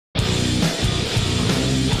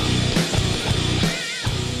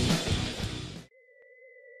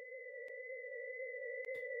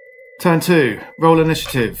Turn 2, roll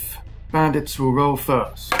initiative. Bandits will roll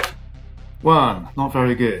first. 1, not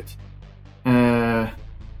very good.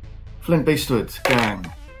 Flint Beastwood,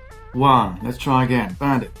 gang. 1, let's try again.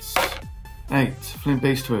 Bandits. 8, Flint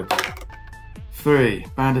Beastwood. 3,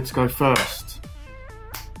 bandits go first.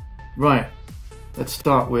 Right, let's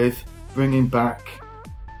start with bringing back,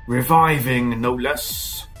 reviving, no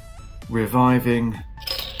less. Reviving.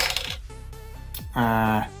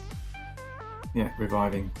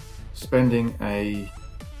 Reviving. Spending a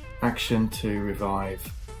action to revive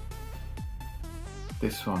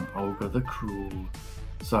this one, Olga the Cruel.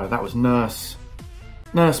 So that was Nurse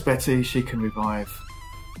Betty. She can revive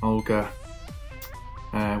Olga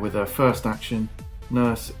with her first action.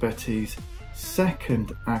 Nurse Betty's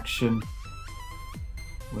second action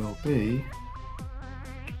will be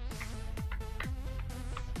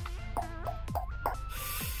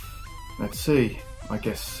let's see, I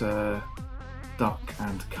guess duck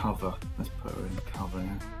and cover. Let's put her in cover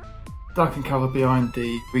now. Duck and cover behind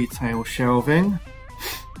the retail shelving.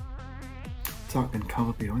 Duck and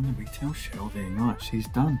cover behind the retail shelving. Right, she's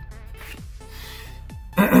done.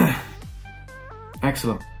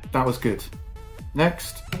 Excellent. That was good.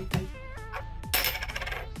 Next.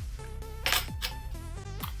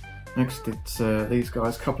 Next, it's these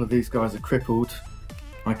guys. A couple of these guys are crippled.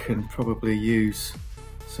 I can probably use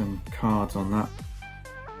some cards on that.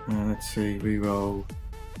 Let's see, reroll.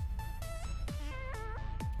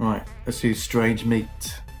 Right, let's use Strange Meat.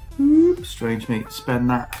 Strange Meat. Spend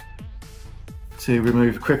that to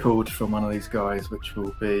remove crippled from one of these guys, which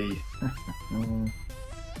will be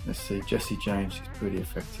let's see, Jessie Jane. She's pretty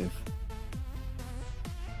effective.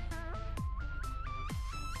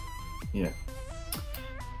 Yeah,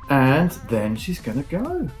 and then she's gonna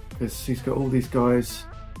go because she's got all these guys.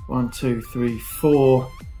 1, 2, 3,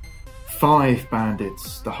 4, 5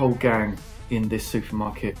 bandits, the whole gang in this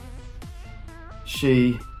supermarket.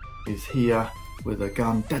 She is here with a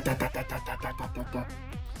gun,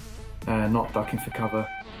 not ducking for cover.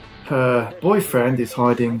 Her boyfriend is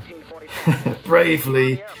hiding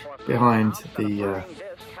bravely behind the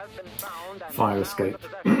fire escape.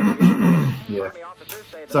 Yeah.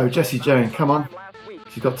 So Jessie Jane, come on.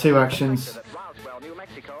 She's got 2 actions.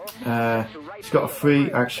 She's got a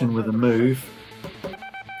free action with a move.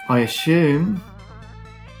 I assume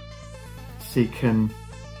she can,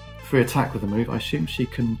 free attack with a move, I assume she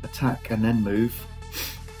can attack and then move.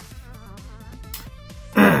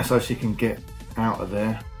 So she can get out of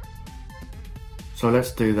there. So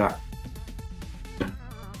let's do that.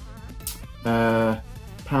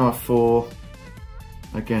 Power 4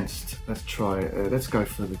 against, let's try, let's go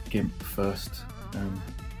for the Gimp first,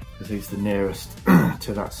 because he's the nearest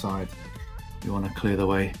to that side. We want to clear the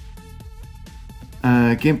way.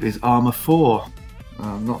 Gimp is armor 4.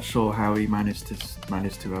 I'm not sure how he managed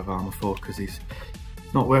to have armor 4 because he's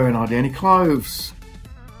not wearing hardly any clothes.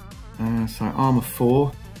 So armor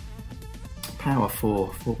 4, power 4,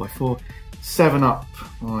 4x4, 7 up.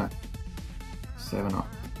 All right, 7 up.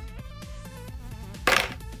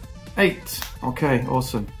 8. Okay,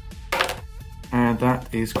 awesome. And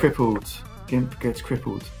that is crippled. Gimp gets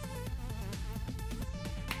crippled.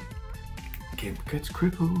 Gimp gets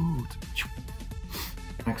crippled.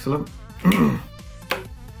 Excellent.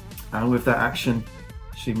 And with that action,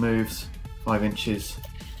 she moves 5 inches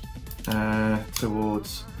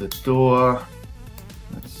towards the door.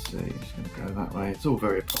 Let's see, she's going to go that way. It's all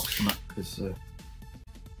very approximate because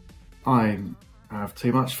I have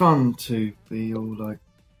too much fun to be all like,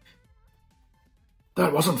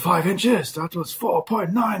 that wasn't 5 inches, that was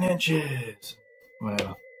 4.9 inches.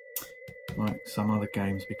 Whatever. Right, some other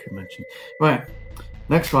games we could mention. Right,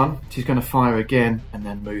 next one, she's going to fire again and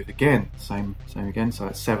then move again. Same again, so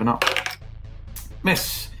it's 7 up.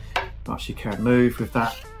 Miss! But she can move with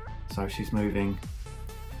that, so she's moving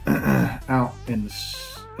out in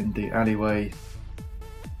the alleyway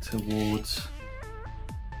towards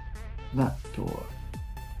that door.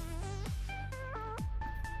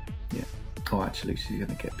 Yeah. Oh, actually, she's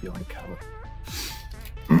going to get behind cover.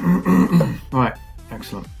 Right,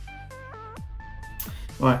 excellent.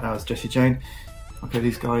 Right, that was Jessie Jane. Okay,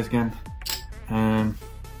 these guys again.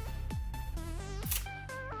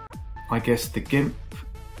 I guess the Gimp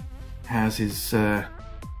has his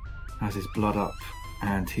blood up,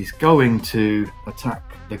 and he's going to attack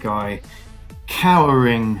the guy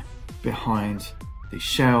cowering behind the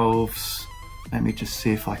shelves. Let me just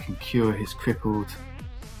see if I can cure his crippled.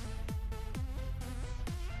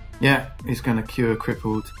 Yeah, he's going to cure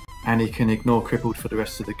crippled, and he can ignore crippled for the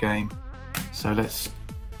rest of the game. So let's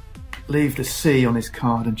leave the C on his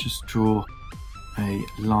card and just draw a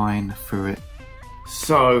line through it.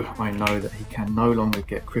 So I know that he can no longer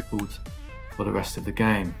get crippled for the rest of the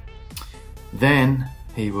game. Then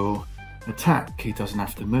he will attack. He doesn't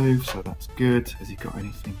have to move, so that's good. Has he got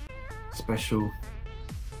anything special?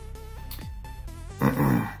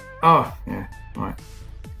 Oh, yeah, right.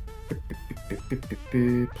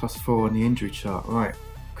 +4 on the injury chart, right,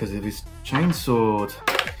 because of his chainsword.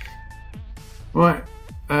 Right,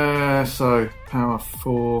 so power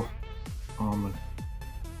 4, armor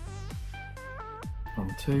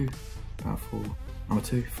 2, power 4, armor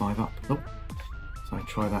 2, 5 up. Nope. So I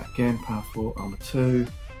try that again, power 4, armor 2.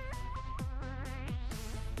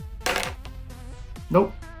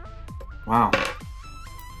 Nope. Wow.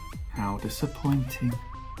 How disappointing.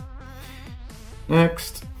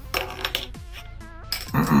 Next.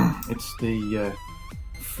 It's the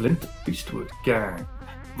Flint Beastwood gang.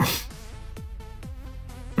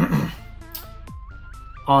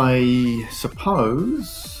 I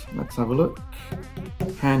suppose, let's have a look.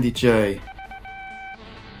 Handy J.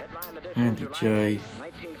 Handy J.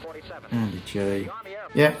 Handy J.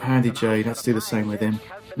 Yeah, Handy J. Let's do the same with him.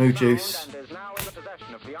 Moo Juice.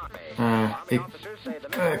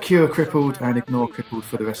 Cure crippled and ignore crippled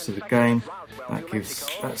for the rest of the game.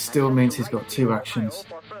 That still means he's got 2 actions.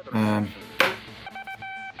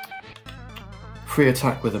 Free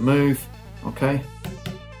attack with a move. Okay.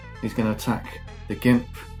 He's going to attack the Gimp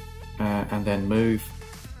and then move.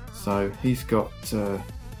 So he's got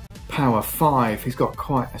power 5. He's got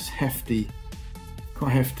quite a hefty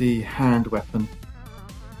hand weapon.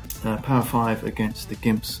 Power 5 against the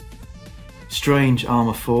Gimp's strange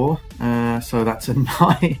armor 4. So that's a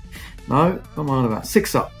 9. No, come on about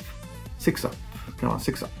 6 up. 6 up. Come on,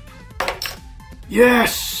 6 up.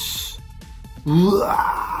 Yes!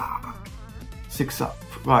 6 up.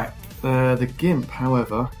 Right. The Gimp,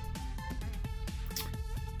 however,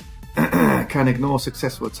 can ignore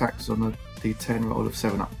successful attacks on a D10 roll of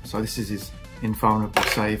 7 up. So this is his invulnerable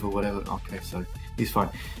save or whatever. Okay, so he's fine.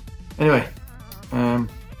 Anyway,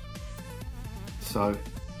 so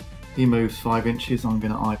he moves 5 inches. I'm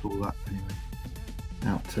going to eyeball that anyway.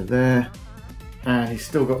 Out to there. And he's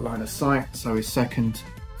still got line of sight, so his second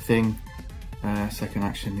thing, second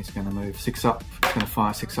action, he's going to move 6 up. He's going to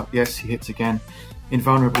fire 6 up. Yes, he hits again.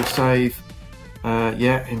 Invulnerable save.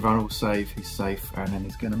 Yeah, invulnerable save. He's safe. And then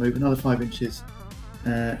he's going to move another 5 inches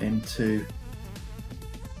into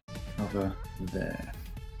cover there.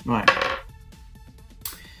 Right.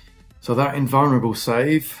 So that invulnerable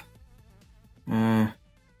save was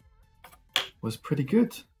pretty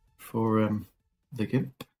good for the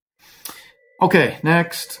Gimp. Okay,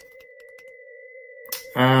 next.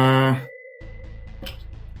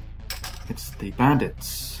 It's the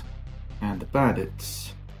bandits. And the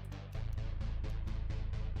bandits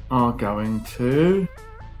are going to...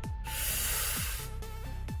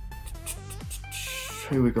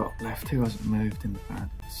 Who we got left? Who hasn't moved in the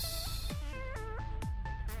bandits?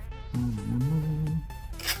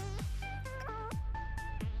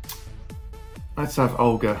 Let's have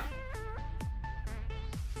Olga.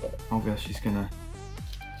 Olga, she's gonna...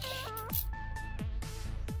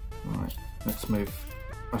 Alright, let's move...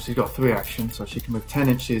 Oh, she's got 3 actions, so she can move 10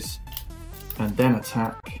 inches and then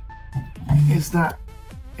attack. Is that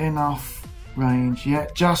enough range? Yeah,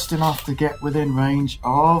 just enough to get within range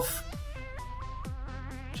of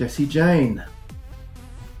Jessie Jane.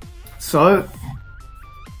 So,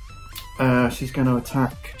 she's going to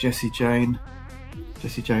attack Jessie Jane.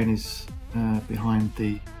 Jessie Jane is behind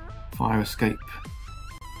the fire escape.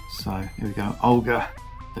 So, here we go. Olga,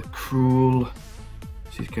 the Cruel.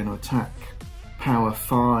 She's going to attack power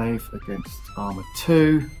 5 against armor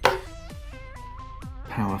 2.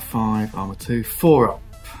 Power 5, armor 2. 4 up.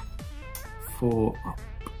 4 up.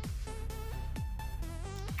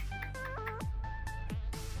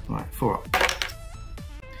 Right, 4 up.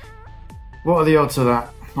 What are the odds of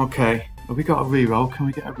that? Okay, have we got a reroll? Can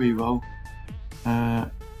we get a reroll?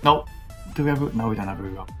 Nope. Do we have a... No, we don't have a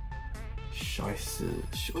reroll.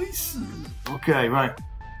 Scheiße. Okay, right.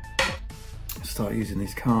 Let's start using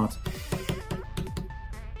these cards.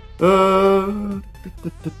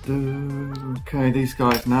 Okay, these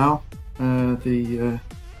guys now. The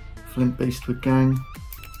Flint Beastwood gang.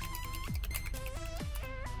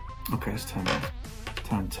 Okay, let's turn that.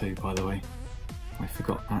 Turn 2, by the way. I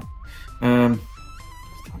forgot that. Let's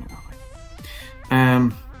turn it that way.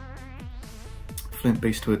 Flint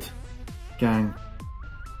Beastwood gang.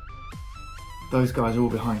 Those guys are all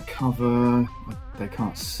behind cover. They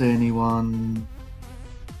can't see anyone.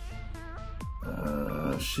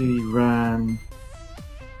 She ran.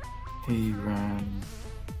 He ran.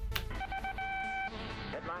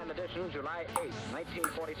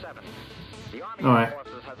 Alright.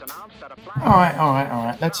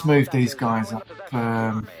 Alright. Let's move these guys up.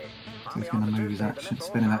 So he's going to move his action,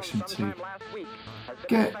 spinning action to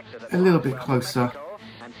get a little bit closer.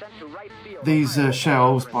 These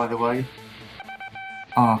shells, by the way,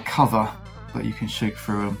 are cover, but you can shoot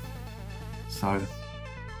through them. So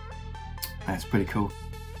that's pretty cool.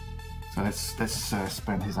 So let's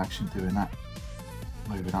spend his action doing that.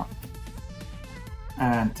 Move it up.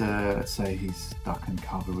 And let's say he's duck and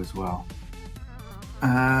cover as well.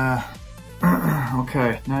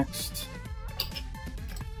 Okay, next.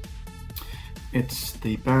 It's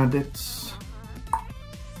the bandits.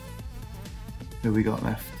 Who we got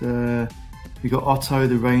left? We got Otto,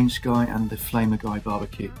 the ranged guy, and the flamer guy,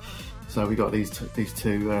 barbecue. So we got these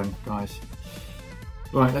two guys.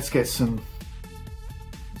 Right, let's get some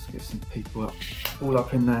people up, all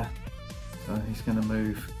up in there. So he's going to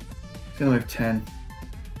move. He's going to move 10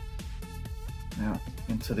 out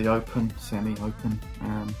into the open, semi-open.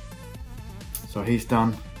 So he's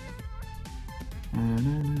done.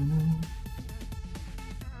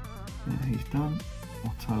 Yeah, he's done.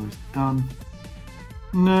 Otto is done.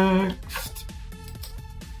 Next.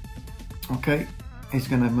 Okay, he's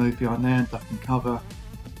going to move behind there and duck and cover.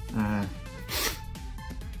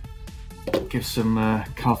 Give some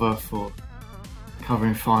cover for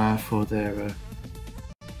covering fire for their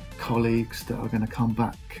colleagues that are going to come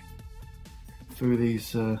back through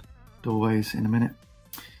these doorways in a minute.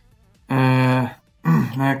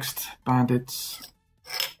 Next, bandits.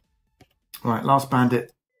 Right, last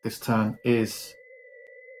bandit this turn is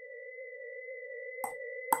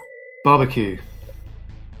barbecue.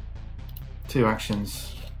 2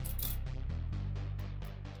 actions.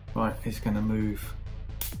 Right, he's going to move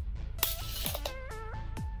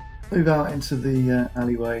out into the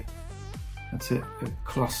alleyway. That's it. A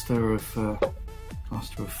cluster of folk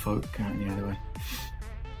out in the alleyway.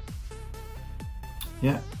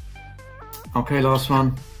 Yeah. Okay, last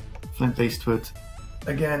one. Flint Eastwood.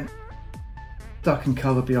 Again, duck and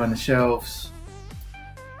cover behind the shelves.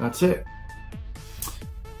 That's it.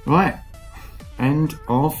 Right. End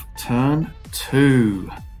of turn 2.